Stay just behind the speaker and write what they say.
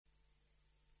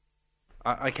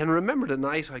I can remember the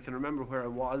night. I can remember where I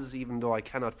was, even though I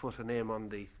cannot put a name on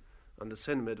the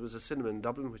cinema. It was a cinema in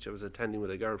Dublin, which I was attending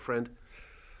with a girlfriend.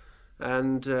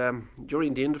 And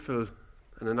during the interval,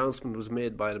 an announcement was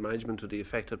made by the management to the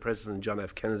effect that President John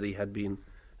F. Kennedy had been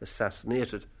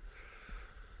assassinated.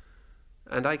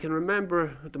 And I can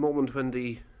remember at the moment when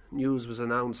the news was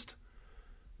announced,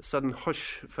 a sudden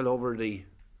hush fell over the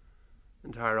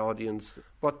entire audience.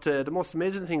 But the most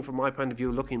amazing thing from my point of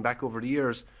view, looking back over the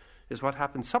years, is what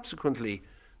happened subsequently.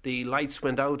 The lights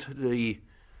went out, the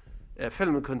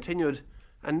film continued,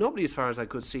 and nobody, as far as I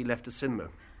could see, left the cinema.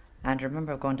 And I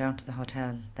remember going down to the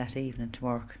hotel that evening to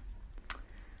work.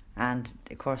 And,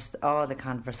 of course, all the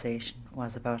conversation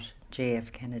was about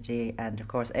JF Kennedy, and, of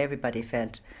course, everybody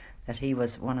felt that he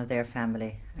was one of their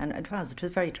family. And it was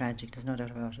very tragic, there's no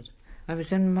doubt about it. I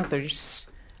was in Mother's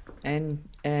and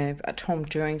at home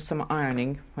doing some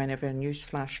ironing whenever a news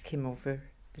flash came over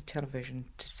the television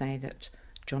to say that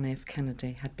John F.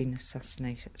 Kennedy had been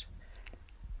assassinated.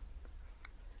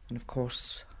 And, of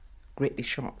course, greatly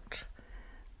shocked.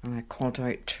 And I called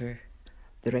out to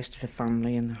the rest of the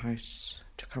family in the house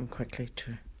to come quickly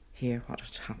to hear what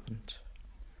had happened.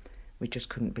 We just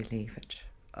couldn't believe it.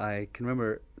 I can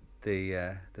remember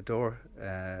the door,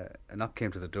 a knock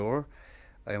came to the door.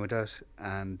 I went out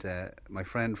and my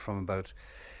friend from about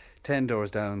 10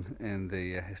 doors down in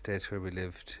the estate where we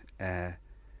lived came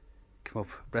up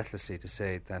breathlessly to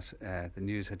say that the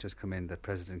news had just come in that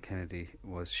President Kennedy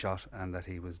was shot and that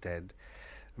he was dead.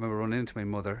 I remember running into my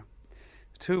mother.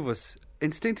 The two of us,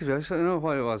 instinctively, I don't know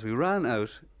what it was, we ran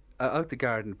out the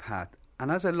garden path,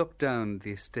 and as I looked down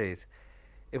the estate,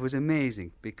 it was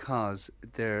amazing because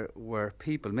there were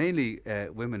people, mainly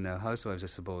women now, housewives I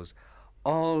suppose,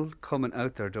 all coming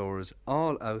out their doors,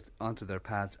 all out onto their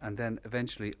paths, and then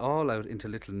eventually all out into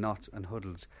little knots and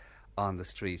huddles on the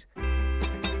street.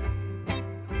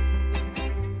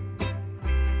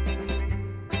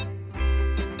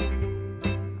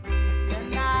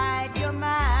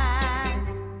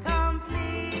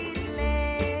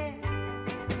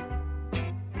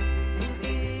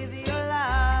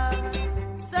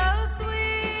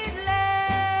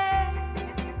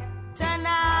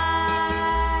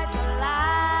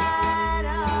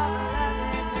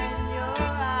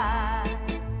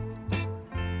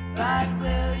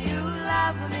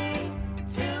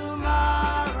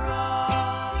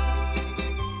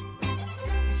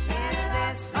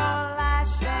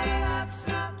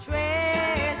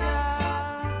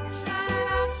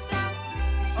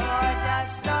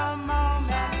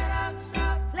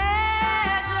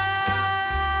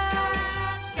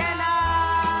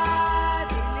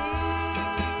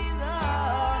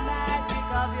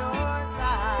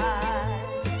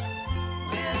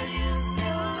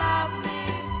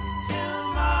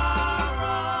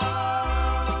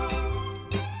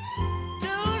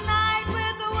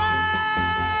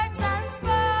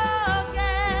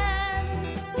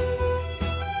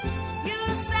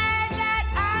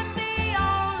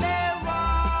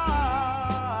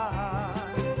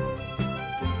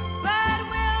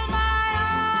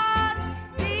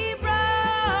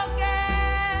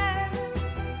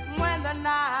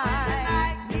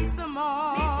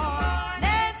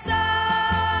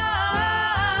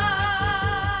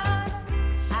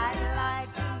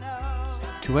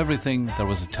 To everything there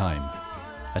was a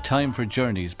time for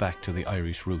journeys back to the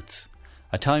Irish roots,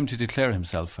 a time to declare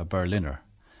himself a Berliner.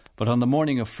 But on the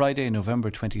morning of Friday,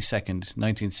 November 22nd,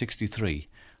 1963,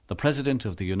 the President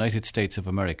of the United States of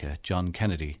America, John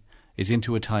Kennedy, is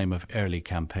into a time of early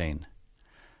campaign.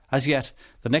 As yet,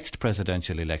 the next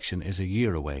presidential election is a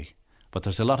year away, but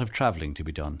there's a lot of travelling to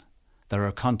be done. There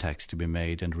are contacts to be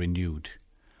made and renewed.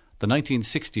 The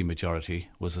 1960 majority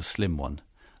was a slim one.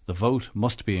 The vote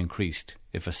must be increased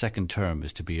if a second term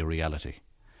is to be a reality.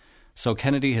 So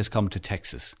Kennedy has come to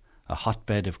Texas, a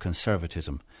hotbed of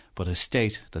conservatism, but a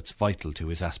state that's vital to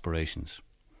his aspirations.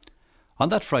 On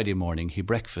that Friday morning, he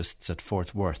breakfasts at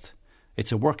Fort Worth.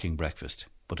 It's a working breakfast,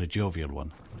 but a jovial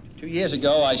one. 2 years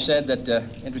ago, I said that,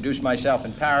 introduced myself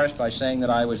in Paris by saying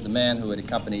that I was the man who had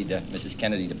accompanied Mrs.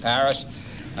 Kennedy to Paris.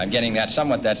 I'm getting that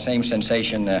same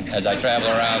sensation as I travel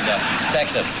around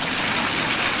Texas.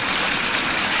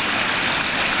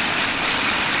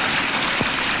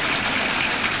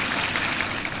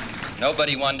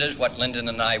 Nobody wonders what Lyndon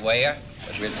and I wear.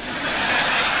 Don't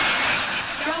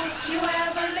you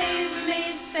ever leave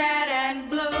me sad and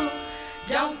blue.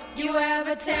 Don't you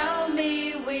ever tell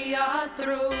me we are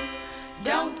through.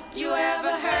 Don't you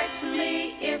ever hurt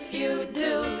me if you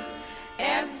do.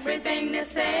 Everything they're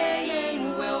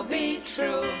saying will be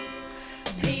true.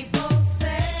 People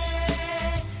say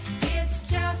it's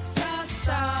just a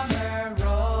summer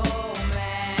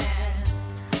romance.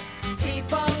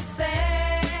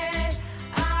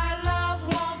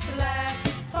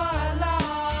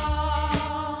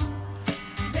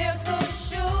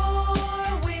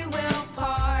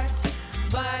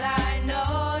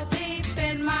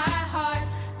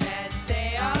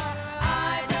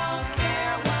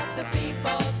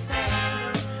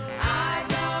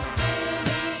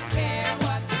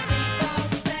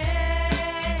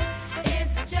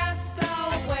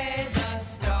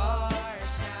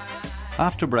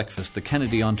 After breakfast, the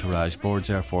Kennedy entourage boards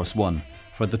Air Force One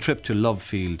for the trip to Love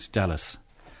Field, Dallas.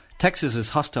 Texas is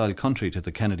hostile country to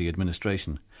the Kennedy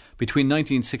administration. Between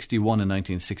 1961 and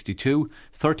 1962,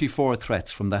 34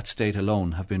 threats from that state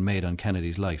alone have been made on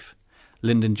Kennedy's life.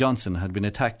 Lyndon Johnson had been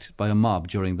attacked by a mob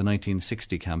during the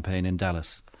 1960 campaign in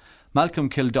Dallas. Malcolm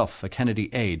Kilduff, a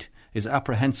Kennedy aide, is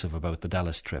apprehensive about the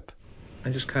Dallas trip.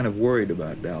 I'm just kind of worried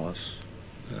about Dallas.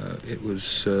 It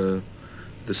was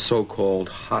the so-called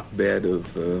hotbed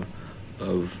of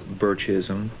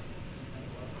Birchism,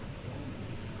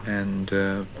 and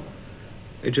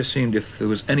it just seemed if there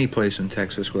was any place in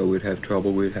Texas where we'd have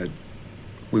trouble, we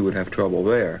would have trouble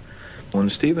there.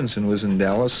 When Stevenson was in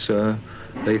Dallas,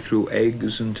 they threw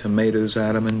eggs and tomatoes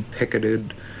at him and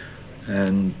picketed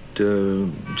and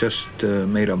just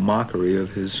made a mockery of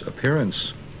his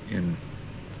appearance in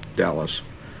Dallas.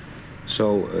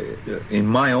 So in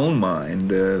my own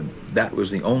mind, that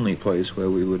was the only place where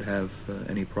we would have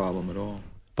any problem at all.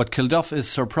 But Kilduff is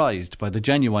surprised by the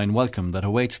genuine welcome that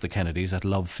awaits the Kennedys at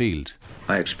Love Field.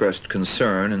 I expressed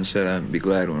concern and said I'd be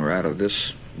glad when we're out of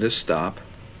this stop.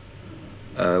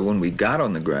 When we got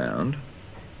on the ground,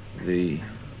 the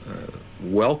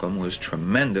welcome was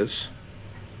tremendous.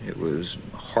 It was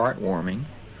heartwarming.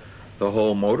 The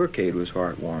whole motorcade was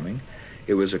heartwarming.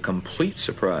 It was a complete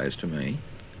surprise to me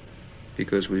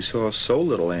because we saw so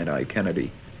little anti-Kennedy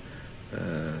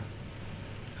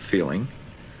feeling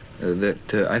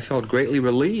that I felt greatly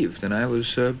relieved, and I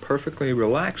was perfectly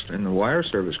relaxed. In the wire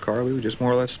service car, we were just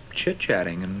more or less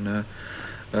chit-chatting and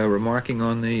remarking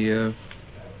on the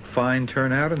fine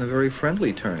turnout and the very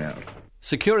friendly turnout.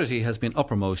 Security has been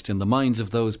uppermost in the minds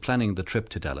of those planning the trip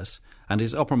to Dallas and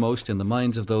is uppermost in the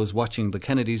minds of those watching the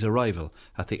Kennedys' arrival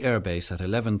at the airbase at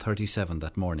 11:37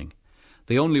 that morning.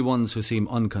 The only ones who seem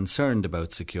unconcerned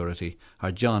about security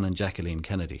are John and Jacqueline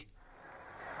Kennedy.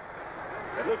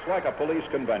 It looks like a police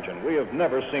convention. We have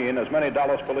never seen as many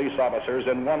Dallas police officers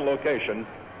in one location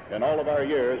in all of our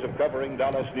years of covering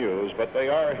Dallas news, but they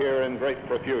are here in great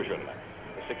profusion.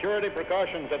 The security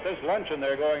precautions at this luncheon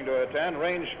they're going to attend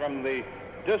range from the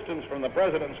distance from the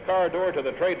president's car door to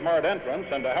the Trade Mart entrance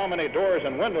and to how many doors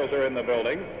and windows are in the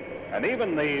building, and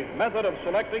even the method of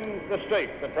selecting the steak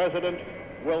the president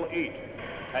will eat.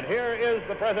 And here is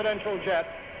the presidential jet,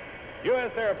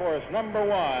 U.S. Air Force number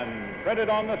 1, printed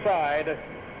on the side,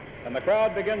 and the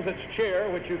crowd begins its cheer,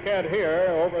 which you can't hear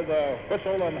over the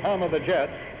whistle and hum of the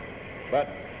jets, but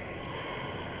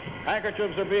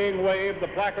handkerchiefs are being waved, the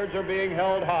placards are being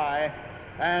held high,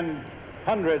 and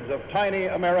hundreds of tiny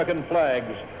American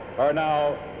flags are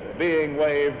now being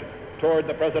waved toward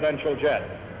the presidential jet.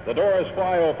 The doors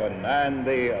fly open, and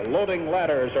the loading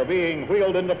ladders are being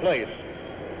wheeled into place.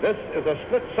 This is a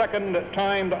split-second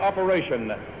timed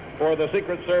operation for the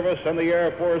Secret Service and the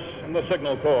Air Force and the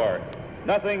Signal Corps.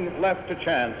 Nothing left to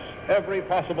chance. Every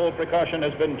possible precaution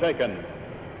has been taken.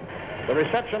 The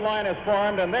reception line is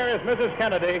formed, and there is Mrs.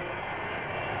 Kennedy,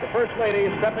 the First Lady,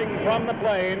 stepping from the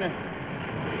plane,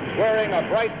 wearing a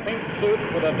bright pink suit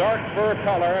with a dark fur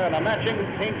collar and a matching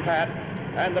pink hat,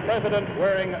 and the President,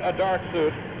 wearing a dark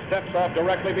suit, steps off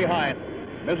directly behind.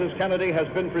 Mrs. Kennedy has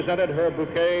been presented her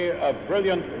bouquet of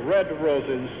brilliant red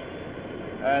roses,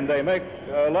 and they make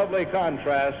a lovely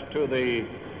contrast to the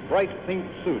bright pink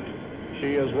suit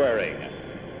she is wearing.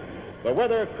 The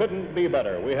weather couldn't be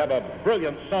better. We have a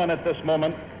brilliant sun at this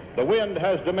moment. The wind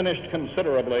has diminished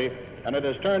considerably, and it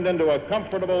has turned into a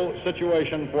comfortable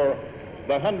situation for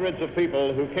the hundreds of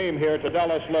people who came here to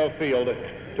Dallas Love Field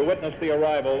to witness the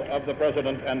arrival of the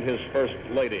President and his First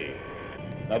Lady.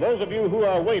 Now, those of you who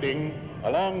are waiting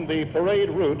along the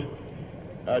parade route,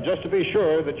 just to be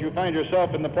sure that you find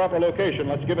yourself in the proper location,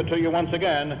 let's give it to you once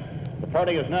again. The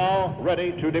party is now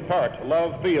ready to depart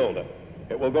Love Field.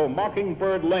 It will go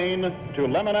Mockingbird Lane to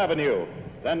Lemon Avenue,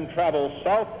 then travel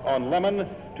south on Lemon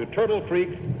to Turtle Creek,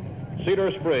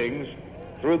 Cedar Springs,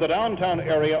 through the downtown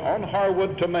area on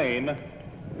Harwood to Maine,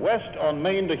 west on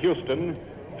Maine to Houston,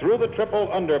 through the Triple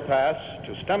Underpass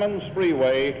to Stemmons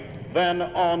Freeway, then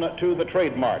on to the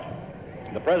Trade Mart.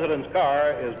 The President's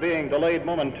car is being delayed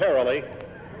momentarily.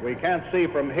 We can't see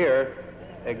from here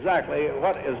exactly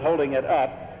what is holding it up,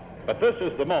 but this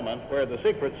is the moment where the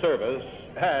Secret Service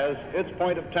has its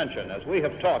point of tension. As we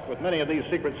have talked with many of these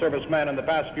Secret Service men in the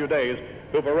past few days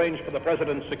who've arranged for the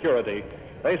President's security,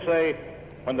 they say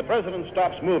when the President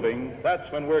stops moving,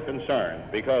 that's when we're concerned,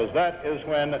 because that is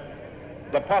when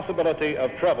the possibility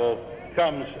of trouble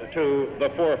comes to the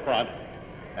forefront.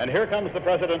 And here comes the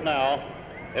President now.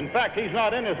 In fact, he's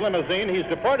not in his limousine. He's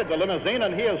departed the limousine,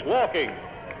 and he is walking.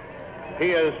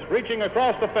 He is reaching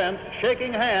across the fence,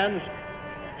 shaking hands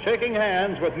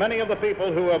with many of the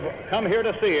people who have come here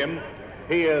to see him.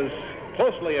 He is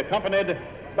closely accompanied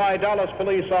by Dallas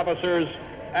police officers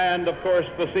and, of course,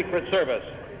 the Secret Service.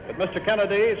 But Mr.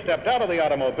 Kennedy stepped out of the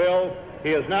automobile. He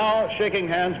is now shaking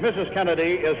hands. Mrs.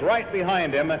 Kennedy is right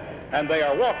behind him, and they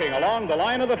are walking along the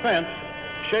line of the fence,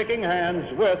 shaking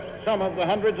hands with some of the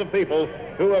hundreds of people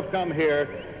who have come here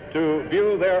to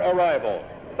view their arrival.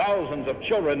 Thousands of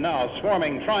children now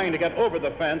swarming, trying to get over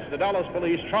the fence, the Dallas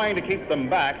police trying to keep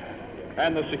them back,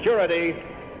 and the security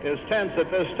is tense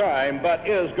at this time, but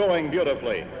is going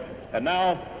beautifully. And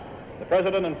now the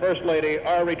President and First Lady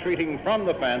are retreating from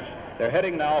the fence. They're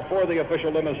heading now for the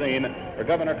official limousine where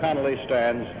Governor Connolly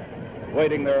stands,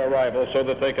 waiting their arrival so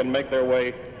that they can make their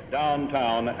way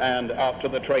downtown and out to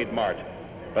the Trade Mart.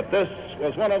 But this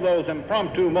was one of those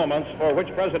impromptu moments for which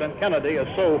President Kennedy is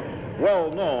so well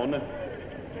known.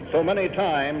 So many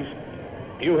times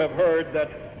you have heard that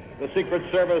the Secret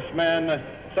Service men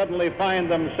suddenly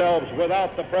find themselves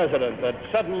without the president, that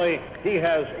suddenly he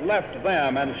has left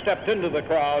them and stepped into the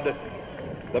crowd,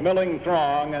 the milling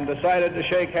throng, and decided to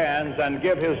shake hands and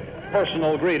give his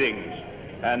personal greetings.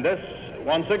 And this,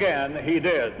 once again, he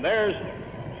did. There's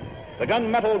the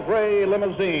gunmetal gray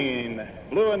limousine,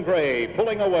 blue and gray,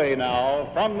 pulling away now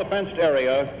from the fenced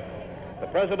area. The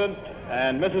President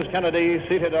and Mrs. Kennedy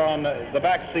seated on the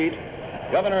back seat,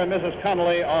 Governor and Mrs.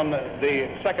 Connolly on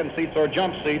the second seats or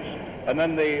jump seats, and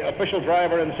then the official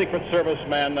driver and Secret Service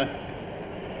men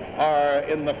are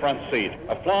in the front seat.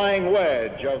 A flying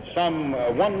wedge of some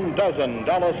 12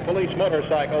 Dallas police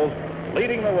motorcycles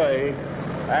leading the way,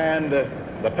 and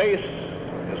the pace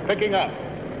is picking up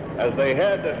as they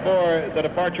head for the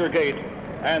departure gate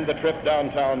and the trip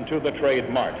downtown to the Trade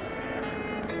Mart.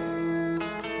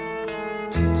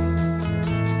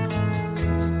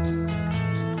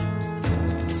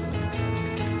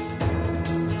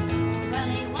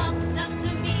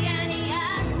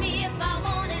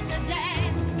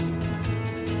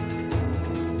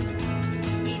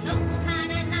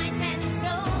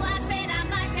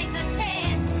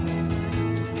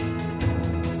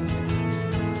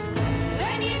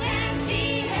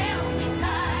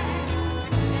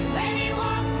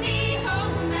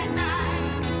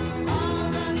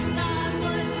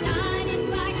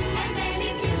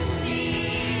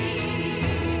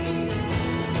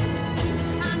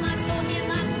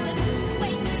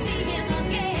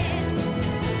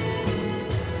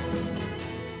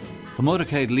 The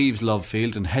motorcade leaves Love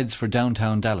Field and heads for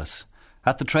downtown Dallas.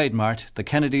 At the Trade Mart, the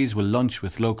Kennedys will lunch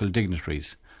with local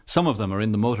dignitaries. Some of them are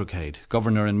in the motorcade,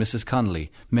 Governor and Mrs.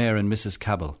 Connolly, Mayor and Mrs.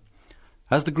 Cabell.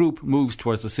 As the group moves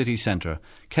towards the city centre,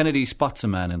 Kennedy spots a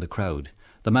man in the crowd.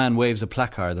 The man waves a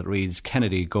placard that reads,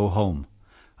 "Kennedy, go home."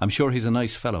 "I'm sure he's a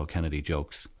nice fellow," Kennedy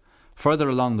jokes. Further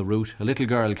along the route, a little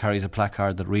girl carries a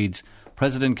placard that reads,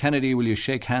 "President Kennedy, will you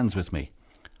shake hands with me?"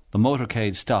 The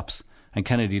motorcade stops, and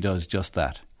Kennedy does just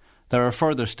that. There are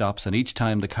further stops, and each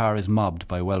time the car is mobbed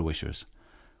by well-wishers.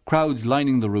 Crowds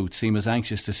lining the route seem as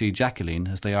anxious to see Jacqueline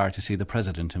as they are to see the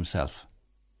President himself.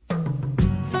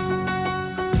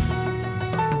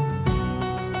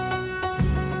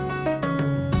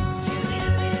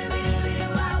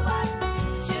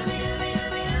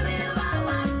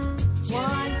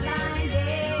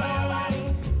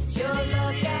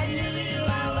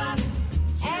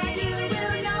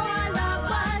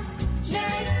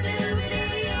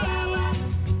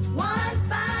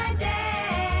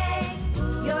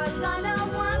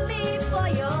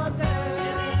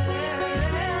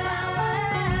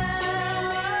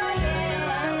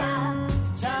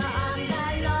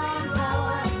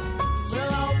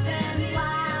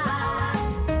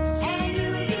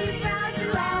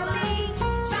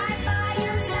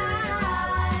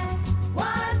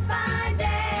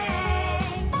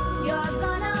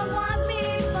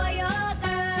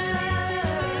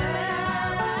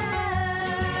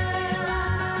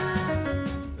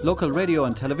 Local radio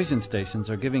and television stations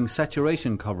are giving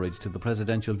saturation coverage to the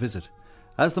presidential visit.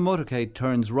 As the motorcade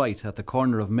turns right at the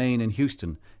corner of Main and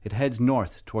Houston, it heads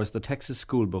north towards the Texas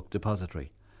Schoolbook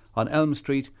Depository. On Elm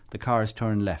Street, the cars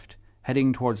turn left,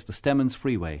 heading towards the Stemmons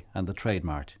Freeway and the Trade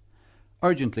Mart.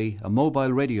 Urgently, a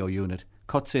mobile radio unit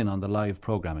cuts in on the live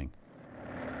programming.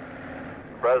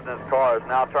 The President's car is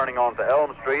now turning onto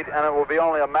Elm Street, and it will be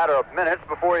only a matter of minutes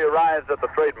before he arrives at the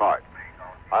Trade Mart.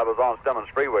 I was on Stemmons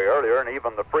Freeway earlier, and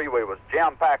even the freeway was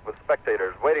jam-packed with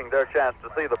spectators waiting their chance to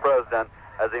see the President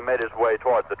as he made his way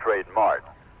towards the Trade Mart.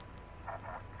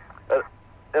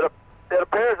 It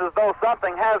appears as though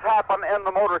something has happened in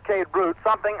the motorcade route.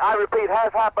 Something, I repeat,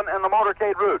 has happened in the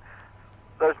motorcade route.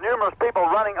 There's numerous people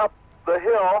running up the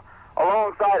hill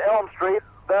alongside Elm Street,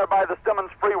 there by the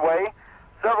Stemmons Freeway.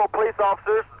 Several police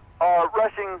officers are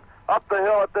rushing up the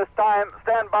hill at this time.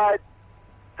 Stand by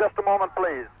just a moment,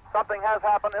 please. Something has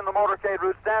happened in the motorcade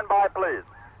route. Stand by, please.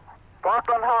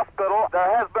 Parkland Hospital,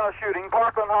 there has been a shooting.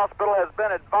 Parkland Hospital has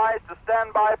been advised to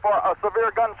stand by for a severe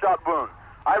gunshot wound.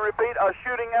 I repeat, a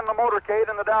shooting in the motorcade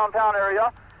in the downtown area.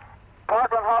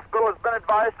 Parkland Hospital has been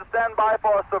advised to stand by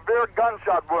for a severe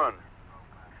gunshot wound.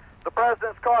 The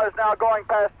president's car is now going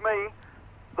past me.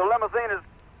 The limousine is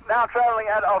now traveling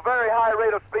at a very high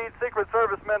rate of speed. Secret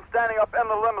Service men standing up in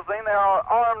the limousine. They are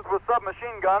armed with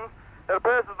submachine guns. It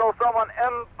appears as though someone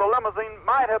in the limousine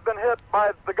might have been hit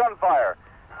by the gunfire.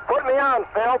 Put me on,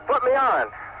 Phil. Put me on.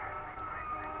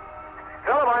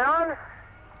 Phil, am I on?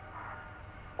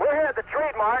 We're here at the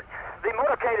Trade Mart. The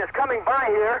motorcade is coming by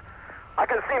here. I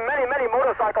can see many, many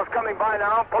motorcycles coming by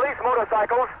now. Police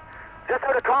motorcycles. Just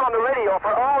heard a call on the radio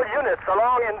for all units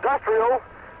along Industrial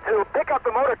to pick up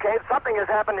the motorcade. Something has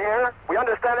happened here. We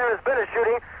understand there has been a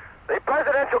shooting. The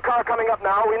presidential car coming up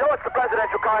now. We know it's the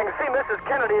presidential car. You can see Mrs.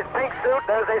 Kennedy's pink suit.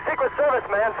 There's a Secret Service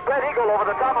man, spread eagle, over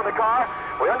the top of the car.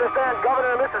 We understand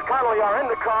Governor and Mrs. Connolly are in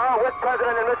the car with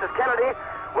President and Mrs. Kennedy.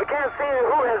 We can't see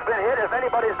who has been hit, if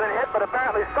anybody's been hit, but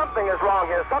apparently something is wrong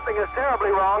here. Something is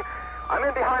terribly wrong. I'm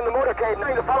in behind the motorcade,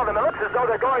 trying to follow them. It looks as though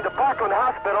they're going to Parkland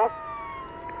Hospital.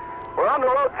 We're on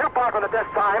the road to Parkland at this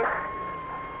time.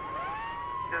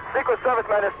 The Secret Service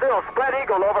man is still spread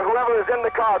eagle over whoever is in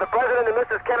the car, the President and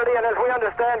Mrs. Kennedy, and as we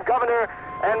understand, Governor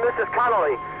and Mrs.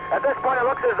 Connolly. At this point, it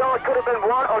looks as though it could have been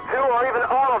one or two or even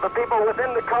all of the people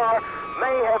within the car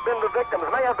may have been the victims,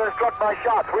 may have been struck by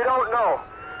shots. We don't know.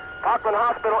 Parkland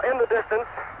Hospital in the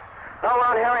distance. Now we're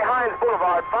on Harry Hines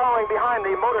Boulevard, following behind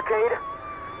the motorcade.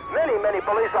 Many, many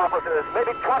police officers,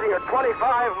 maybe 20 or 25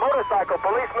 motorcycle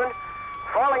policemen,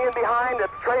 falling in behind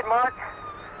at Trade Mart.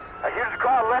 A huge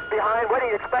crowd left behind,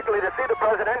 waiting expectantly to see the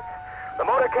president. The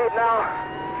motorcade now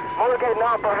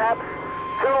perhaps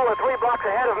 2 or 3 blocks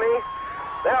ahead of me.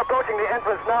 They're approaching the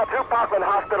entrance now to Parkland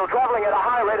Hospital, traveling at a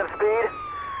high rate of speed.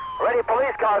 Already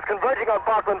police cars converging on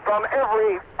Parkland from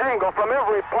every angle, from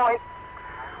every point.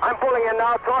 I'm pulling in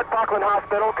now toward Parkland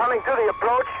Hospital, coming to the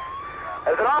approach.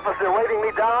 There's an officer waving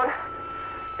me down.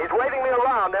 He's waving me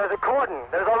around. There's a cordon.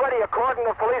 There's already a cordon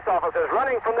of police officers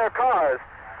running from their cars,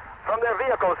 from their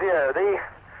vehicles here. The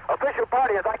official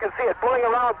party, as I can see it, pulling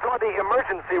around toward the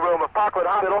emergency room of Parkland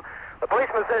Hospital. The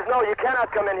policeman says, no, you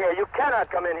cannot come in here. You cannot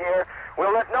come in here.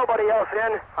 We'll let nobody else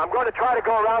in. I'm going to try to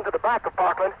go around to the back of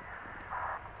Parkland.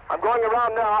 I'm going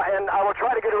around now, and I will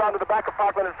try to get around to the back of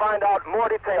Parkland and find out more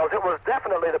details. It was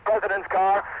definitely the president's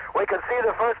car. We could see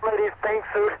the First Lady's pink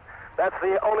suit. That's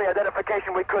the only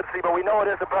identification we could see, but we know it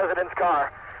is the president's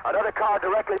car. Another car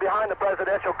directly behind the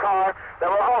presidential car.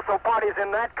 There were also parties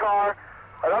in that car.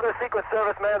 Another Secret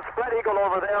Service man spread eagle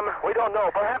over them. We don't know.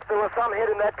 Perhaps there was some hit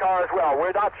in that car as well.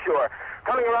 We're not sure.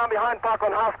 Coming around behind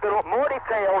Parkland Hospital, more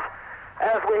details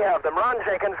as we have them. Ron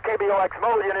Jenkins, KBOX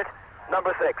Mobile Unit,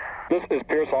 number 6. This is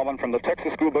Pierce Allman from the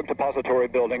Texas School Book Depository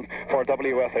Building for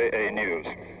WFAA News.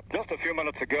 Just a few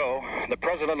minutes ago, the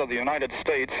President of the United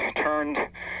States turned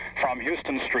from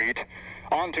Houston Street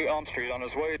onto Elm Street on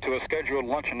his way to a scheduled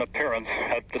luncheon appearance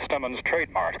at the Stemmons Trade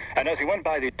Mart. And as he went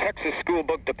by the Texas School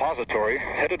Book Depository,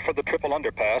 headed for the Triple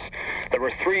Underpass, there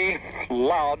were 3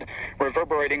 loud,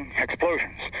 reverberating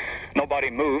explosions. Nobody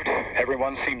moved.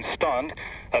 Everyone seemed stunned.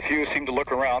 A few seemed to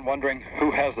look around, wondering who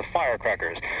has the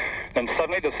firecrackers. Then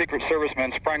suddenly the Secret Service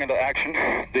men sprang into action.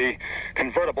 The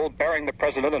convertible bearing the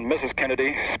President and Mrs.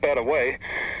 Kennedy sped away,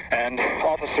 and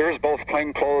officers, both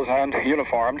plainclothes and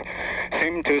uniformed,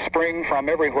 seemed to spring from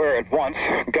everywhere at once,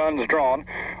 guns drawn,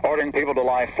 ordering people to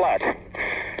lie flat.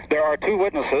 There are 2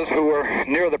 witnesses who were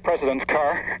near the President's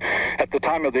car at the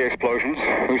time of the explosions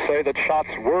who say that shots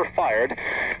were fired.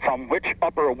 From which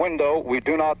upper window, we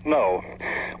do not know.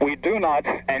 We do not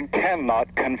and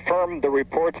cannot confirm the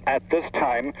reports at this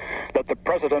time that the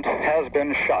President has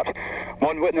been shot.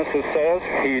 One witness says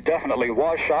he definitely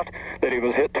was shot, that he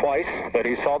was hit twice, that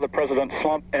he saw the President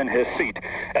slump in his seat.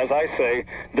 As I say,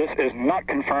 this is not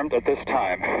confirmed at this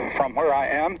time. From where I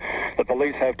am, the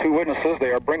police have 2 witnesses.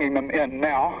 They are bringing them in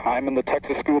now. I'm in the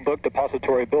Texas School Book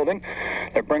Depository Building.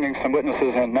 They're bringing some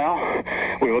witnesses in now.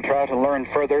 We will try to learn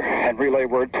further and relay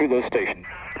word to the station.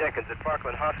 Jenkins at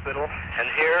Parkland Hospital, and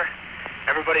here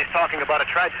everybody's talking about a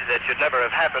tragedy that should never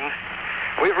have happened.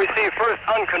 We've received first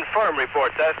unconfirmed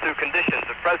reports as to conditions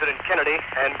of President Kennedy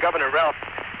and Governor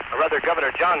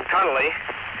John Connolly.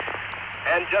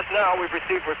 And just now we've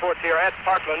received reports here at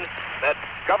Parkland that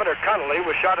Governor Connolly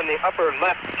was shot in the upper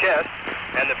left chest,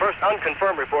 and the first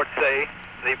unconfirmed reports say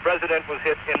the President was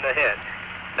hit in the head.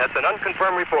 That's an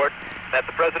unconfirmed report that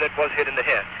the President was hit in the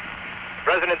head.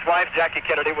 The President's wife, Jackie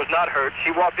Kennedy, was not hurt.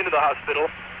 She walked into the hospital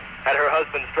at her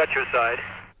husband's stretcher side.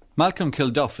 Malcolm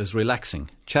Kilduff is relaxing,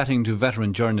 chatting to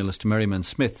veteran journalist Merriman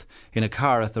Smith in a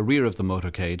car at the rear of the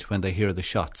motorcade when they hear the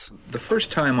shots. The first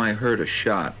time I heard a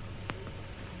shot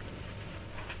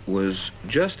was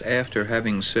just after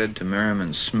having said to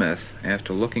Merriman Smith,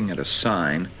 after looking at a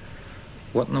sign,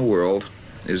 "What in the world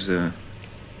is the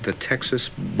Texas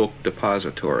Book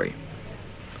Depository?"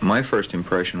 My first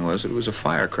impression was it was a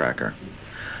firecracker.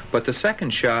 But the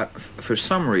second shot, for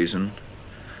some reason,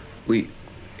 we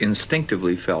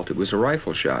instinctively felt it was a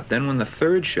rifle shot. Then when the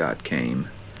third shot came,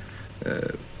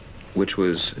 which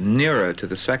was nearer to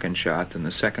the second shot than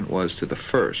the second was to the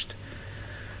first,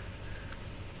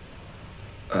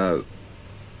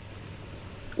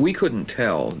 we couldn't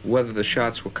tell whether the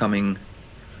shots were coming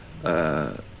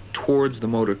towards the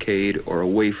motorcade or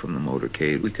away from the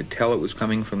motorcade. We could tell it was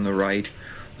coming from the right.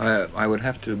 I would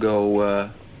have to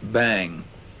go bang,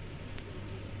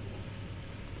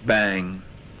 bang,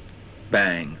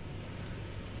 bang.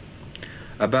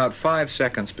 About 5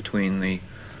 seconds between the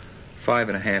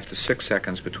 5.5 to 6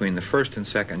 seconds between the first and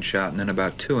second shot, and then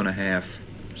about 2.5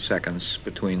 seconds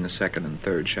between the second and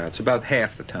third shots. About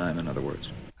half the time, in other words.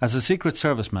 As a Secret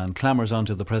Service man clambers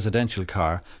onto the presidential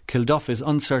car, Kilduff is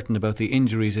uncertain about the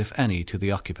injuries, if any, to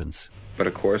the occupants. But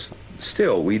of course,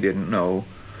 still, we didn't know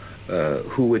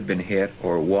who had been hit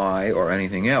or why or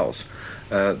anything else.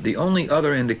 The only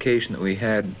other indication that we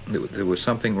had that there was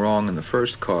something wrong in the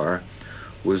first car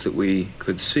was that we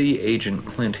could see Agent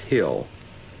Clint Hill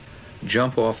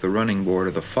jump off the running board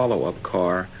of the follow-up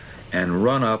car and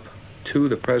run up to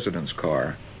the president's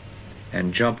car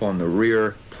and jump on the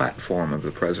rear platform of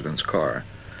the president's car.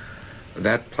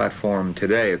 That platform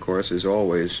today, of course, is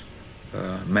always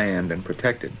manned and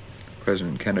protected.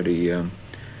 President Kennedy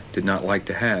did not like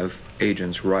to have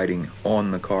agents riding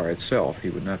on the car itself. He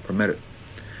would not permit it.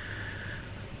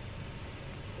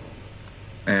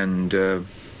 And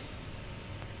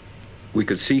we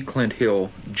could see Clint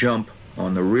Hill jump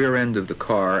on the rear end of the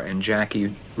car and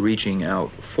Jackie reaching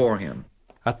out for him.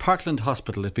 At Parkland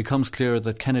Hospital, it becomes clear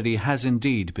that Kennedy has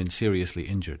indeed been seriously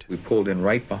injured. We pulled in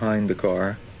right behind the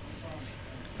car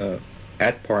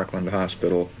at Parkland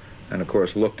Hospital and, of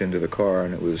course, looked into the car,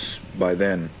 and it was, by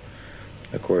then,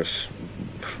 of course,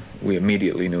 we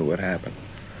immediately knew what happened.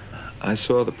 I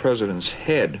saw the president's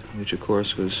head, which, of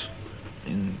course, was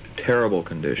in terrible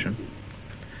condition.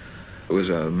 It was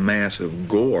a mass of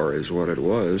gore, is what it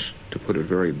was, to put it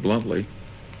very bluntly.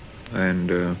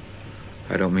 And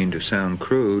I don't mean to sound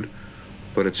crude,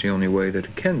 but it's the only way that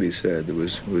it can be said. It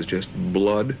was just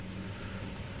blood.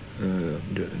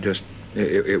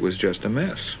 It was just a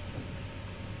mess.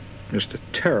 Just a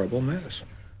terrible mess.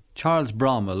 Charles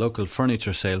Brom, a local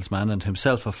furniture salesman and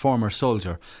himself a former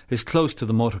soldier, is close to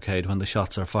the motorcade when the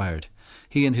shots are fired.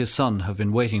 He and his son have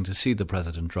been waiting to see the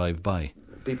president drive by.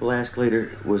 People ask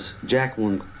later, was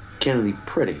Jacqueline Kennedy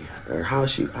pretty, or how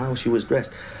she was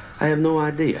dressed? I have no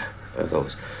idea of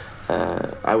those.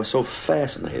 I was so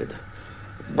fascinated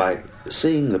by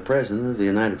seeing the President of the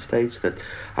United States that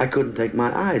I couldn't take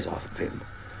my eyes off of him.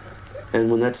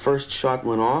 And when that first shot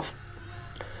went off,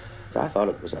 I thought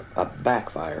it was a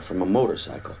backfire from a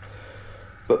motorcycle.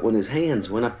 But when his hands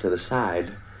went up to the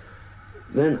side,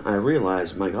 then I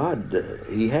realized, my God,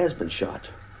 he has been shot.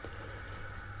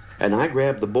 And I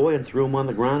grabbed the boy and threw him on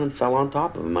the ground and fell on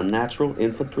top of him, a natural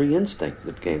infantry instinct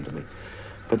that came to me.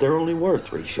 But there only were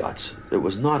 3 shots. It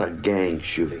was not a gang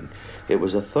shooting. It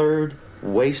was a third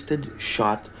wasted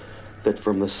shot that,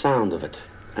 from the sound of it,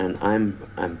 and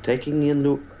I'm taking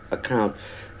into account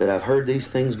that I've heard these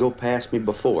things go past me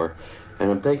before,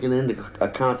 and I'm taking into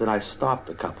account that I stopped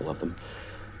a couple of them,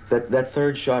 that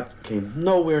third shot came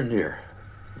nowhere near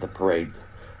the parade.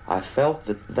 I felt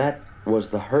that was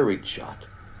the hurried shot.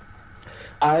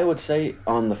 I would say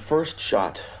on the first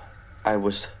shot, I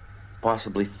was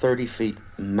possibly 30 feet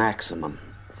maximum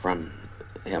from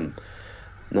him.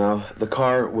 Now, the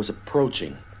car was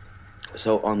approaching,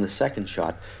 so on the second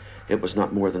shot, it was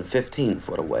not more than 15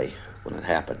 foot away when it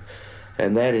happened.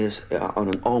 And that is on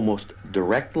an almost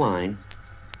direct line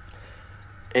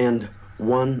and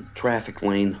 1 traffic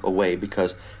lane away,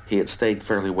 because he had stayed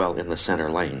fairly well in the center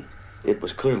lane. It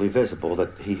was clearly visible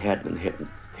that he had been hit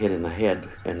in the head,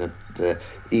 and that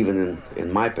even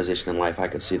in my position in life, I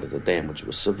could see that the damage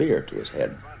was severe to his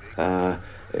head.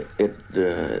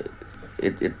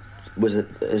 It was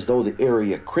as though the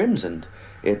area crimsoned.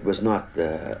 It was not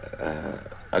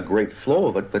a great flow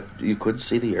of it, but you could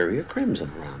see the area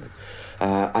crimson around it.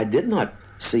 I did not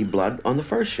see blood on the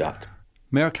first shot.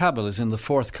 Mayor Cabell is in the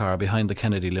 4th car behind the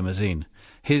Kennedy limousine.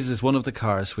 His is one of the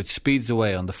cars which speeds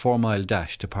away on the 4-mile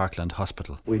dash to Parkland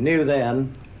Hospital. We knew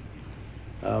then,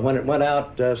 when it went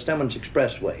out Stemmons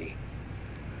Expressway,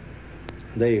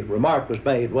 the remark was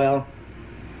made, well,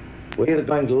 We're either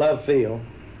going to Love Field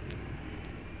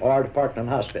or to Parkland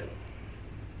Hospital.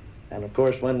 And of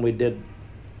course, when we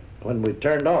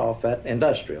turned off at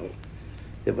Industrial,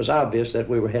 it was obvious that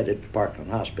we were headed for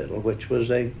Parkland Hospital, which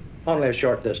was only a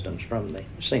short distance from the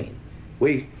scene.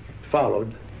 We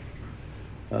followed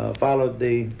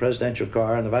the presidential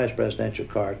car and the vice presidential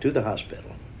car to the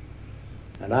hospital.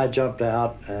 And I jumped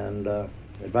out and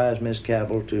advised Ms.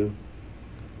 Cabell to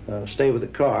stay with the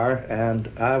car, and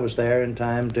I was there in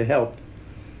time to help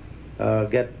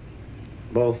get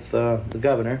both the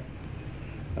governor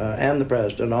and the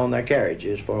president on their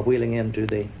carriages for wheeling into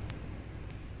the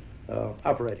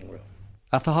operating room.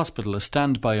 At the hospital, a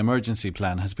standby emergency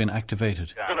plan has been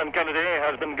activated. President Kennedy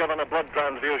has been given a blood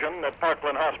transfusion at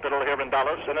Parkland Hospital here in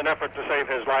Dallas in an effort to save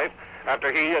his life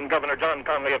after he and Governor John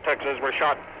Connally of Texas were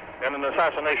shot in an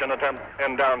assassination attempt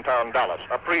in downtown Dallas.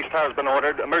 A priest has been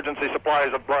ordered, emergency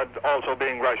supplies of blood also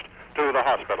being rushed to the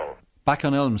hospital. Back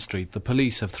on Elm Street, the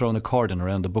police have thrown a cordon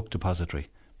around the book depository,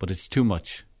 but it's too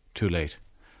much, too late.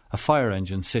 A fire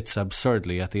engine sits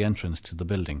absurdly at the entrance to the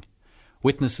building.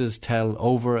 Witnesses tell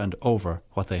over and over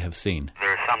what they have seen.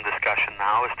 There's some discussion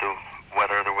now as to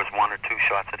whether there was one or two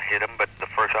shots that hit him, but the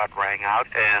first shot rang out,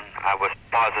 and I was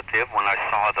positive when I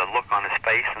saw the look on his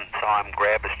face and saw him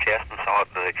grab his chest and saw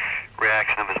the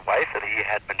reaction of his wife that he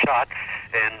had been shot.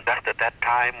 And just at that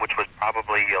time, which was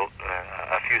probably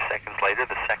a few seconds later,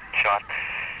 the second shot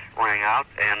rang out,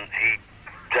 and he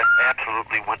just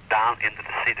absolutely went down into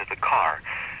the seat of the car.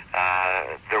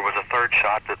 There was a third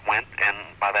shot that went, and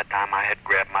by that time I had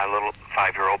grabbed my little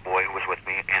 5-year-old boy who was with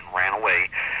me and ran away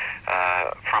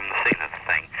from the scene of the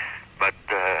thing. But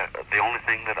the only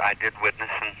thing that I did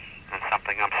witness, and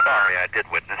something I'm sorry I did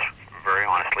witness, very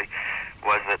honestly,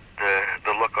 was that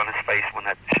the look on his face when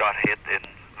that shot hit, and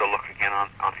the look again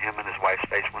on him and his wife's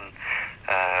face when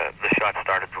the shot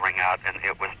started to ring out, and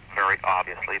it was very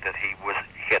obviously that he was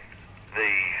hit. The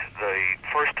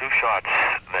first two shots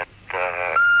that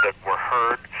were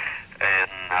heard,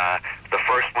 and the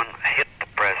first one hit the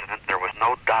president. There was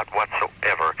no doubt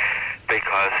whatsoever,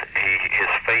 because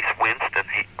his face winced and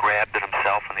he grabbed it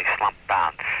himself and he slumped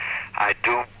down. I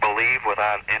do believe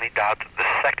without any doubt that the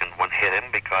second one hit him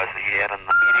because he had an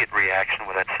immediate reaction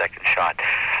with that second shot.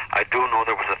 I do know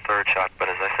there was a third shot, but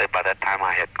as I say, by that time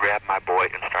I had grabbed my boy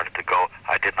and started to go.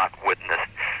 I did not witness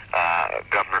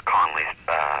Governor Connolly's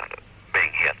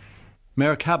being hit.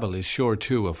 Mayor Cabell is sure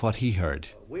too of what he heard.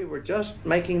 We were just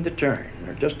making the turn,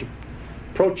 or just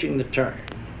approaching the turn,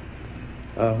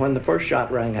 when the first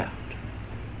shot rang out.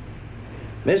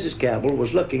 Mrs. Cabell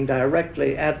was looking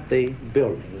directly at the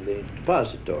building, the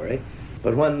depository,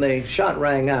 but when the shot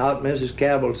rang out, Mrs.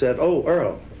 Cabell said, "Oh,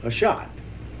 Earl, a shot."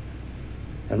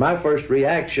 And my first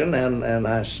reaction, and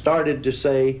I started to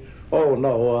say, "Oh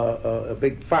no, a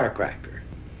big firecracker."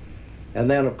 And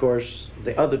then, of course,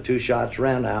 the other two shots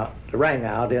rang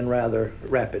out in rather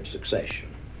rapid succession.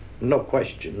 No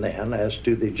question then as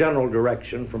to the general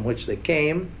direction from which they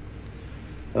came,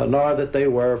 nor that they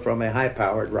were from a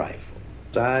high-powered rifle.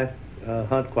 I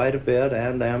hunt quite a bit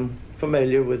and am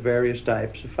familiar with various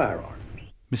types of firearms.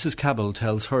 Mrs. Cabell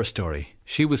tells her story.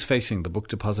 She was facing the book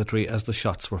depository as the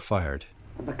shots were fired.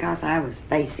 Because I was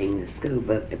facing the school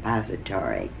book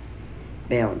depository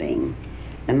building,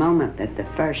 the moment that the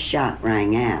first shot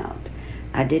rang out,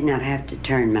 I did not have to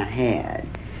turn my head.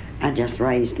 I just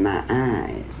raised my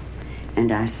eyes,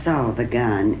 and I saw the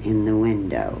gun in the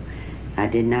window. I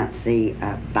did not see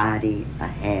a body, a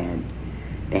head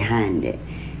behind it.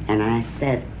 And I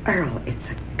said, "Earl, it's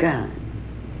a gun."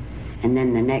 And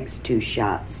then the next two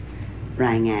shots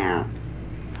rang out.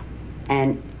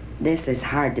 And this is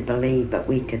hard to believe, but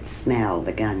we could smell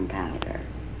the gunpowder.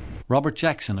 Robert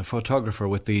Jackson, a photographer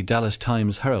with the Dallas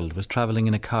Times-Herald, was travelling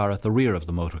in a car at the rear of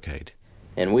the motorcade.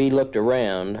 And we looked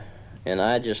around, and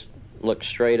I just looked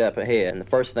straight up ahead, and the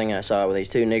first thing I saw were these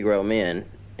two Negro men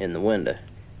in the window.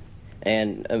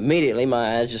 And immediately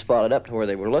my eyes just followed up to where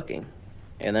they were looking,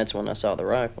 and that's when I saw the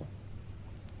rifle.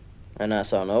 And I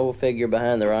saw no figure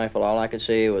behind the rifle. All I could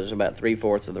see was about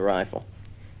 3/4 of the rifle,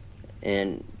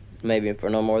 and maybe for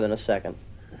no more than a second.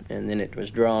 And then it was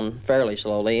drawn fairly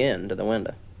slowly into the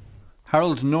window.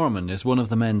 Harold Norman is one of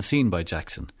the men seen by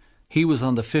Jackson. He was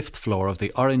on the 5th floor of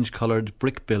the orange-coloured,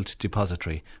 brick-built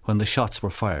depository when the shots were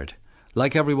fired.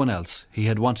 Like everyone else, he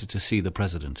had wanted to see the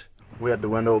president. We had the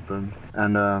window open,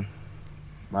 and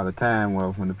by the time,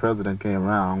 when the president came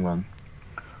around,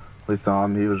 we saw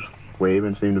him. He was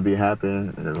waving, seemed to be happy,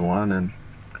 everyone. And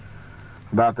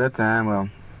about that time,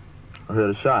 I heard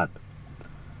a shot.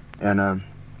 And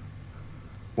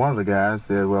one of the guys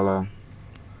said, "Well,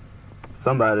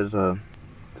 somebody's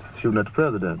shooting at the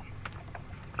president."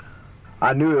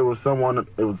 I knew it was someone.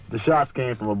 The shots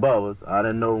came from above us. I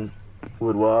didn't know who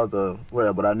it was or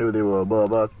where, but I knew they were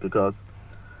above us because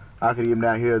I could even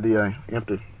now hear the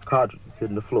empty cartridges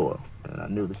hitting the floor, and I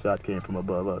knew the shot came from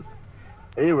above us.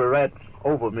 They were right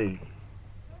over me.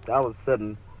 I was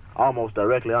sitting almost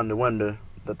directly on the window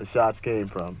that the shots came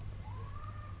from,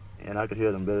 and I could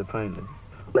hear them very plainly.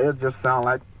 It just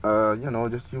sounded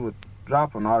like, just you would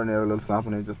drop an ordinary little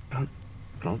something and just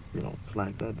plunk, just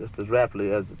like that, just as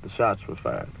rapidly as the shots were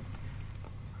fired.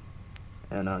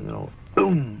 And,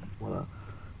 boom, well,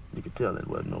 you could tell it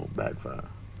wasn't no backfire.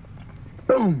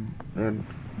 Boom, and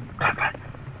clack, clack,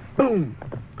 boom,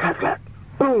 clack, clack,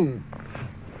 boom.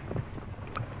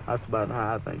 That's about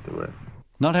how I think they were.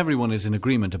 Not everyone is in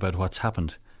agreement about what's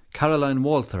happened. Caroline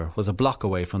Walther was a block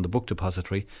away from the book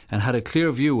depository and had a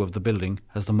clear view of the building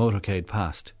as the motorcade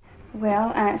passed.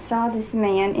 Well, I saw this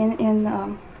man in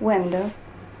the window,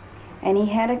 and he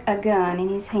had a gun in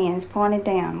his hands pointed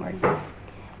downward.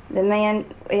 The man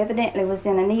evidently was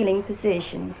in a kneeling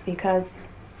position because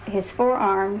his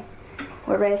forearms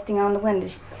were resting on the window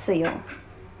sill.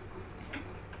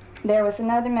 There was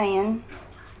another man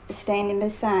standing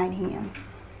beside him,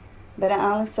 but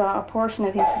I only saw a portion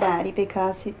of his body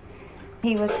because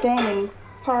he was standing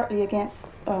partly against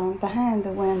behind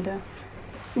the window,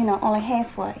 only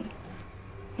halfway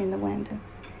in the window.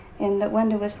 And the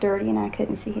window was dirty and I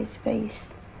couldn't see his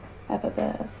face up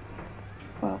above,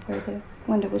 where the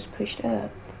window was pushed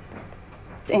up.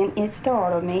 And it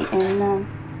startled me, and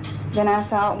then I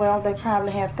thought, well, they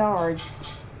probably have guards,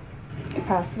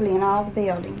 possibly in all the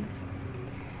buildings.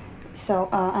 So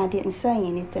I didn't say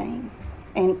anything.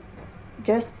 And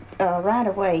just right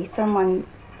away, someone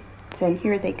said,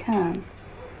 "Here they come."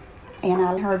 And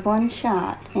I heard one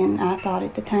shot, and I thought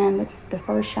at the time that the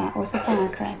first shot was a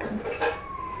firecracker.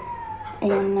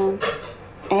 And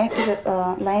after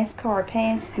the last car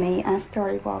passed me, I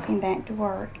started walking back to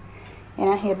work. And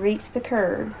I had reached the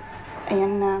curb,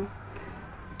 and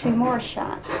 2 more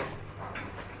shots.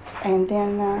 And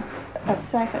then 2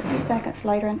 seconds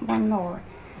later, one more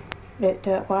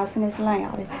that wasn't as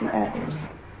loud as the others.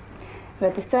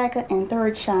 But the second and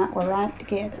third shot were right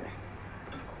together.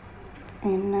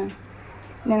 And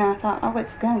then I thought, oh,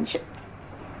 it's gunshot.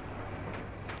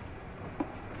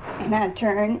 And I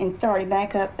turned and started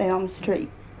back up Elm Street.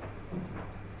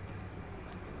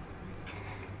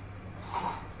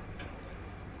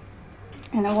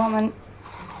 And a woman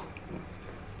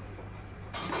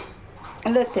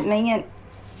looked at me and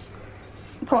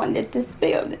pointed at this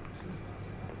building.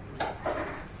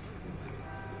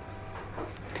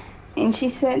 And she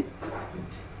said,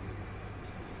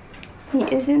 "He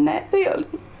is in that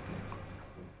building."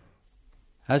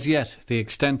 As yet, the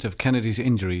extent of Kennedy's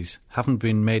injuries haven't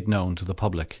been made known to the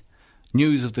public.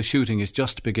 News of the shooting is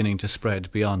just beginning to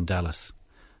spread beyond Dallas.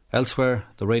 Elsewhere,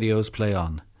 the radios play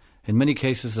on. In many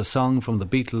cases, a song from the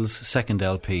Beatles' second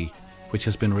LP, which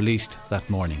has been released that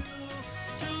morning.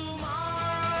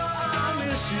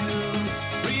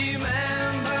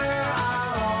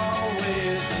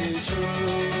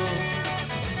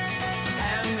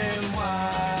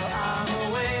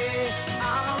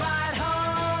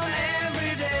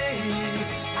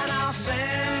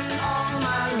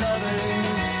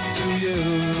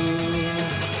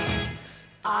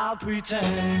 I'll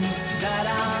pretend that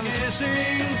I'm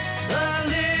kissing the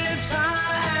lips I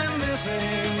am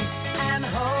missing and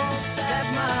hope that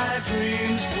my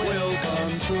dreams will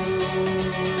come true.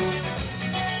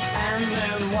 And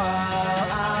then while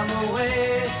I'm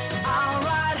away, I'll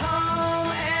ride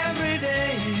home every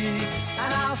day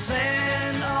and I'll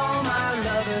send all my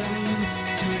loving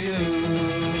to you.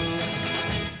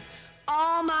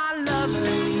 All my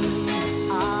loving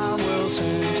I will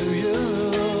send to you.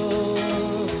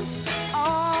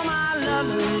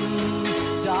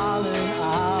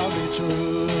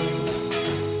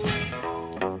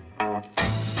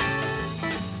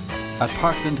 At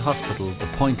Parkland Hospital, the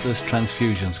pointless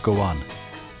transfusions go on.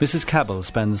 Mrs. Cabell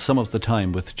spends some of the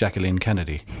time with Jacqueline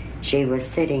Kennedy. She was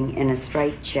sitting in a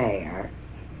straight chair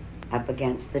up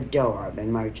against the door of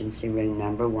emergency room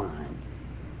number 1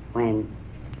 when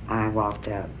I walked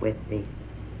up with the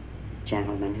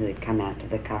gentleman who had come out to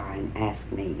the car and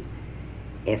asked me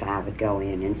if I would go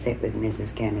in and sit with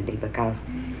Mrs. Kennedy, because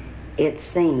it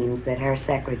seems that her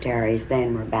secretaries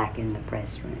then were back in the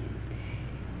press room.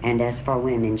 And as for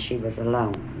women, she was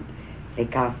alone,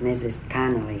 because Mrs.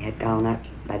 Connolly had gone up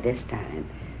by this time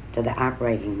to the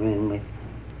operating room with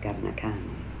Governor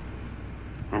Connolly.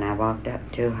 And I walked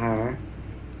up to her,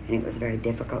 and it was very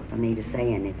difficult for me to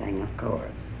say anything, of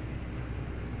course.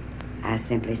 I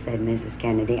simply said, "Mrs.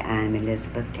 Kennedy, I'm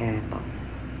Elizabeth Cabell,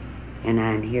 and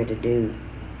I'm here to do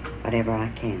whatever I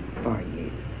can for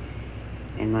you.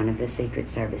 And one of the Secret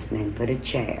Service men put a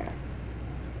chair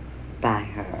by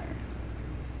her.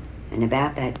 And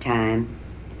about that time,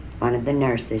 one of the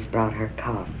nurses brought her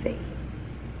coffee.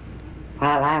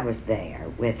 While I was there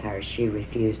with her, she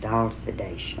refused all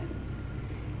sedation.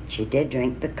 She did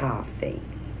drink the coffee.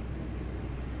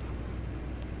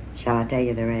 Shall I tell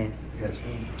you the rest? Yes.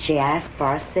 She asked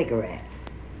for a cigarette.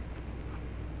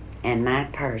 And my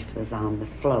purse was on the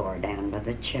floor down by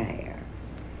the chair.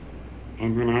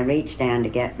 And when I reached down to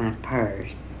get my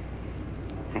purse,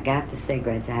 I got the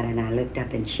cigarettes out and I looked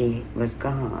up and she was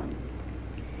gone.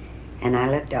 And I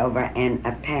looked over and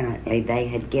apparently they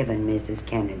had given Mrs.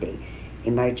 Kennedy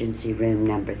emergency room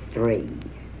number 3,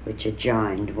 which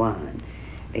adjoined 1,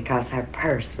 because her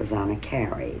purse was on a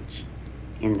carriage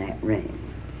in that room.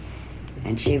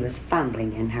 And she was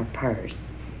fumbling in her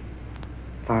purse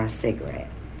for a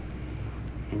cigarette.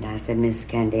 And I said, Mrs.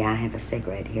 Kennedy, I have a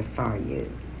cigarette here for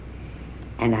you.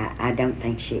 And I don't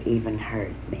think she even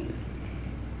heard me.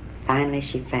 Finally,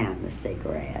 she found the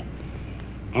cigarette.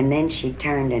 And then she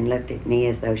turned and looked at me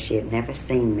as though she had never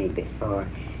seen me before.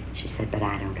 She said, but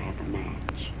I don't have a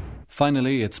match.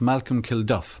 Finally, it's Malcolm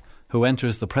Kilduff who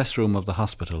enters the press room of the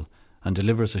hospital and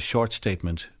delivers a short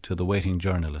statement to the waiting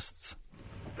journalists.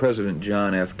 President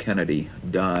John F. Kennedy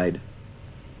died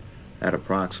at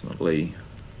approximately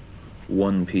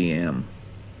 1 p.m.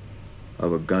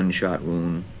 of a gunshot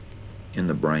wound in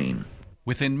the brain.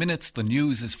 Within minutes, the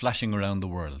news is flashing around the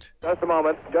world. Just a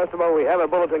moment. We have a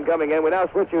bulletin coming in. We now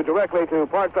switch you directly to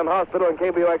Parkland Hospital and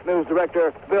KBOX News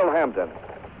Director Bill Hampton.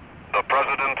 The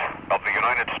President of the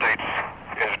United States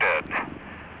is dead.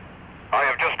 I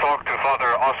have just talked to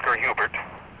Father Oscar Hubert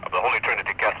of the Holy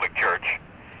Trinity Catholic Church.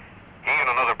 He and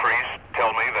another priest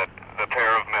tell me that the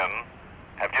pair of men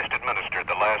have just administered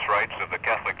the last rites of the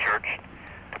Catholic Church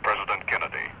to President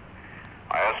Kennedy.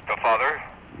 I asked the father,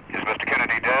 is Mr.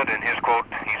 Kennedy dead? And his quote,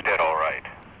 he's dead all right.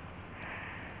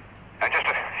 And just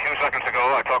a few seconds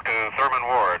ago, I talked to Thurman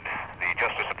Ward, the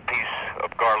Justice of the Peace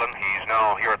of Garland. He's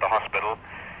now here at the hospital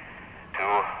to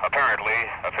apparently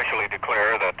officially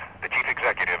declare that the Chief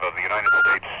Executive of the United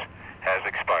States has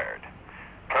expired.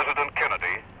 President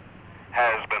Kennedy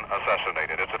has been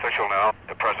assassinated. It's official now.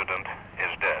 The President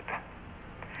is dead.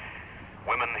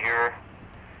 Women here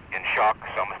in shock,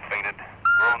 some have fainted.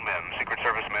 Grown men, Secret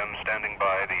Service men, standing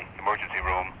by the emergency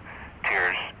room,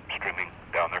 tears streaming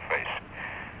down their face.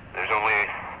 There's only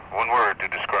one word to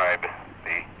describe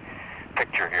the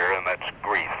picture here, and that's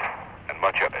grief, and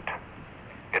much of it.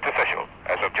 It's official,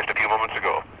 as of just a few moments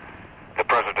ago. The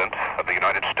President of the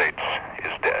United States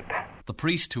is dead. The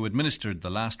priest who administered the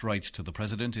last rites to the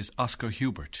President is Oscar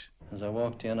Hubert. As I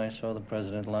walked in, I saw the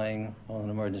President lying on an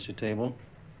emergency table.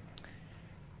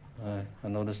 I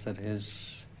noticed that his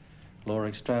lower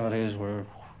extremities were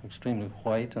extremely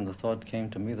white, and the thought came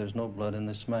to me, there's no blood in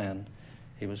this man.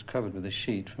 He was covered with a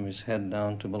sheet from his head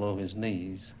down to below his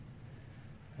knees.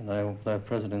 And the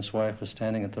President's wife was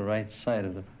standing at the right side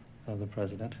of the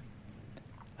President.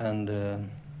 And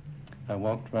I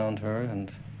walked around her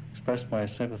and expressed my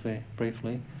sympathy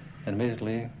briefly, and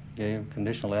immediately gave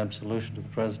conditional absolution to the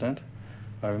President.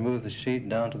 I removed the sheet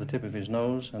down to the tip of his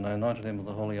nose, and I anointed him with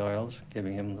the holy oils,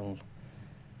 giving him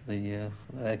the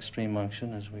extreme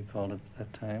unction, as we called it at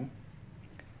that time.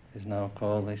 It is now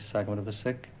called the Sacrament of the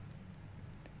Sick.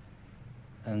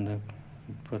 And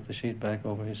put the sheet back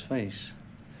over his face.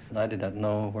 And I did not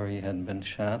know where he had been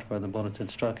shot, where the bullets had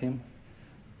struck him,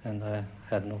 and I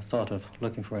had no thought of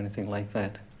looking for anything like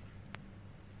that.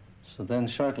 So then,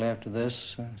 shortly after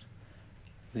this,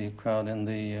 the crowd in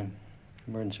the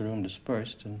emergency room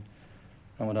dispersed, and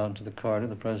I went out into the corridor.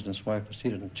 The President's wife was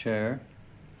seated in a chair.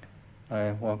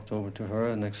 I walked over to her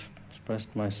and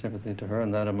expressed my sympathy to her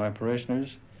and that of my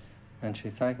parishioners, and she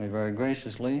thanked me very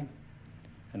graciously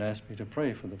and asked me to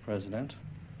pray for the President.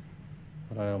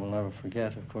 But I will never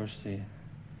forget, of course, the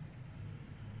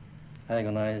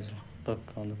agonized look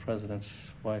on the President's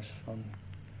wife's, on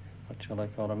what shall I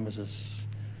call her, Mrs.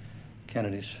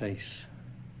 Kennedy's face.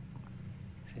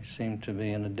 She seemed to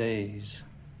be in a daze.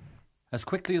 As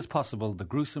quickly as possible, the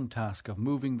gruesome task of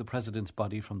moving the President's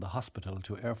body from the hospital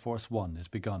to Air Force One is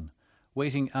begun.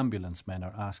 Waiting ambulance men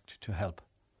are asked to help.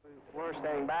 We're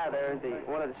standing by there.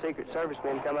 One of the Secret Service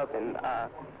men come up and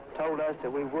told us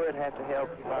that we would have to help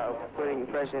putting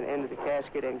the President into the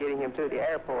casket and getting him to the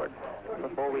airport.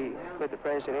 Before we put the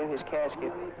President in his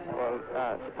casket,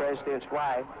 the President's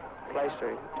wife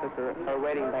took her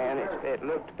wedding band. It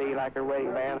looked to be like her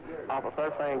wedding band off of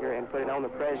her finger and put it on the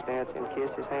President's and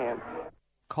kissed his hand.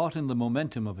 Caught in the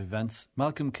momentum of events,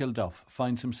 Malcolm Kilduff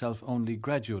finds himself only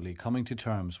gradually coming to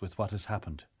terms with what has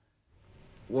happened.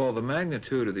 Well, the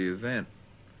magnitude of the event,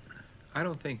 I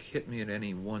don't think hit me at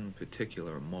any one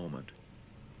particular moment.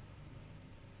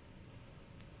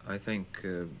 I think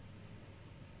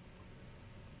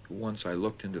once I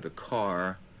looked into the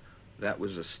car, that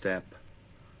was a step.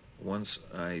 Once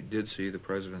I did see the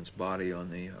president's body on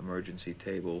the emergency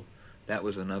table, that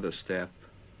was another step.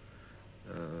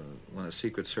 When a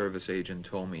Secret Service agent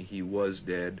told me he was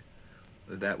dead,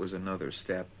 that was another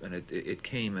step, and it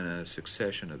came in a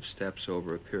succession of steps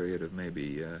over a period of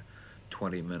maybe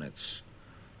 20 minutes.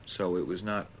 So it was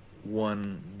not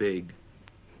one big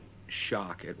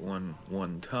shock at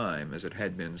one time, as it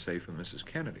had been, say, for Mrs.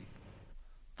 Kennedy.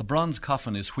 The bronze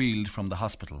coffin is wheeled from the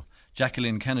hospital.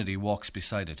 Jacqueline Kennedy walks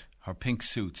beside it, her pink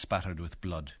suit spattered with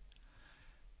blood.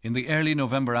 In the early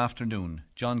November afternoon,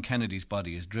 John Kennedy's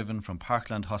body is driven from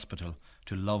Parkland Hospital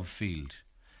to Love Field.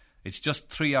 It's just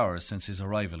 3 hours since his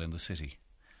arrival in the city.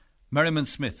 Merriman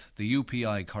Smith, the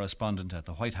UPI correspondent at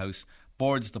the White House,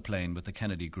 boards the plane with the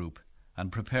Kennedy group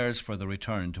and prepares for the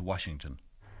return to Washington.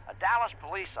 A Dallas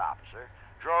police officer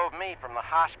drove me from the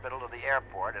hospital to the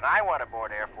airport, and I went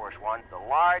aboard Air Force One. The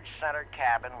large center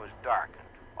cabin was darkened,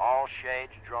 all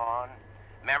shades drawn,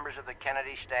 members of the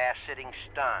Kennedy staff sitting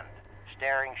stunned,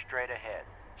 staring straight ahead,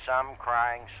 some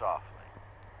crying softly.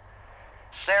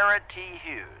 Sarah T.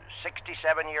 Hughes,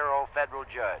 67-year-old federal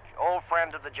judge, old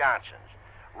friend of the Johnsons,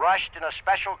 rushed in a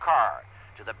special car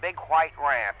to the big white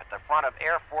ramp at the front of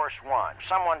Air Force One.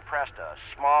 Someone pressed a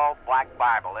small black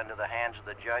Bible into the hands of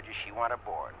the judge as she went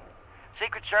aboard.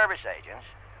 Secret Service agents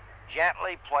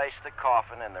gently placed the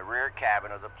coffin in the rear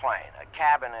cabin of the plane, a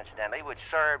cabin, incidentally, which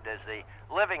served as the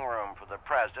living room for the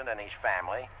president and his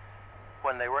family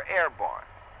when they were airborne.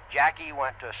 Jackie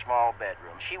went to a small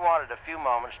bedroom. She wanted a few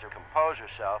moments to compose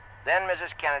herself. Then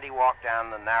Mrs. Kennedy walked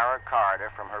down the narrow corridor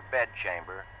from her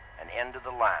bedchamber and into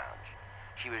the lounge.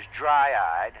 She was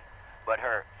dry-eyed, but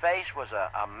her face was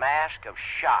a mask of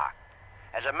shock.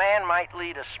 As a man might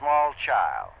lead a small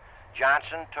child,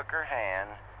 Johnson took her hand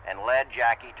and led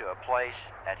Jackie to a place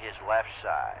at his left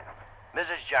side.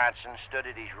 Mrs. Johnson stood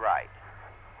at his right.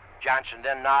 Johnson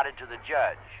then nodded to the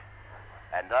judge,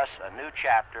 and thus a new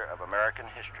chapter of American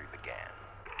history began.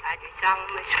 I do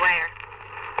solemnly swear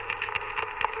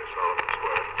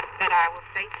that I will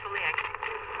faithfully execute the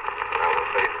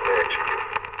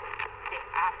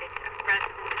office of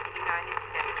President of the United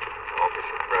States,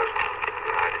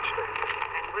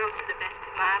 and will to the best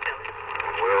of my ability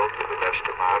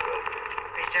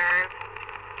preserve,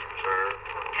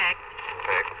 protect,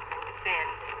 and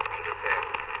defend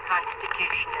the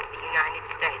Constitution of the United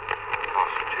States.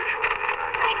 So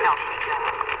help me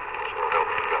God.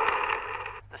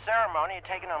 The ceremony had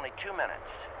taken only 2 minutes.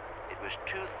 It was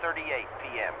 2:38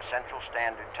 p.m. Central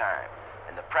Standard Time,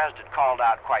 and the president called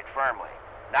out quite firmly,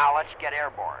 "Now let's get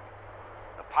airborne."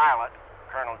 The pilot,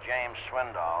 Colonel James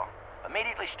Swindoll,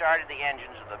 immediately started the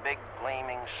engines of the big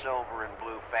gleaming silver and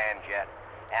blue fan jet,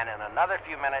 and in another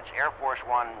few minutes, Air Force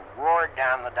One roared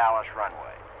down the Dallas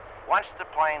runway. Once the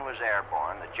plane was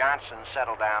airborne, the Johnsons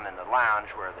settled down in the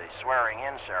lounge where the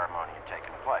swearing-in ceremony had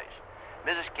taken place.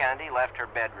 Mrs. Kennedy left her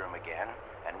bedroom again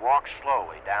and walked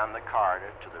slowly down the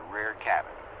corridor to the rear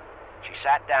cabin. She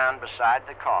sat down beside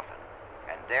the coffin,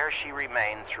 and there she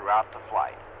remained throughout the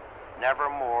flight, never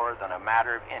more than a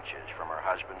matter of inches from her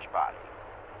husband's body.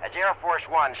 As Air Force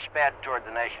One sped toward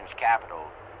the nation's capital,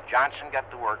 Johnson got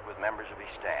to work with members of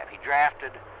his staff. He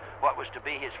drafted what was to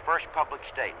be his first public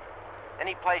statement. Then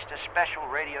he placed a special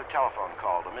radio telephone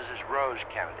call to Mrs. Rose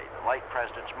Kennedy, the late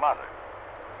president's mother.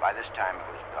 By this time it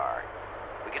was dark.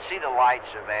 We could see the lights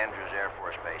of Andrews Air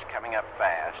Force Base coming up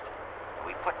fast, and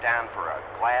we put down for a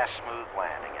glass-smooth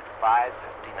landing at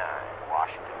 5:59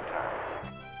 Washington time.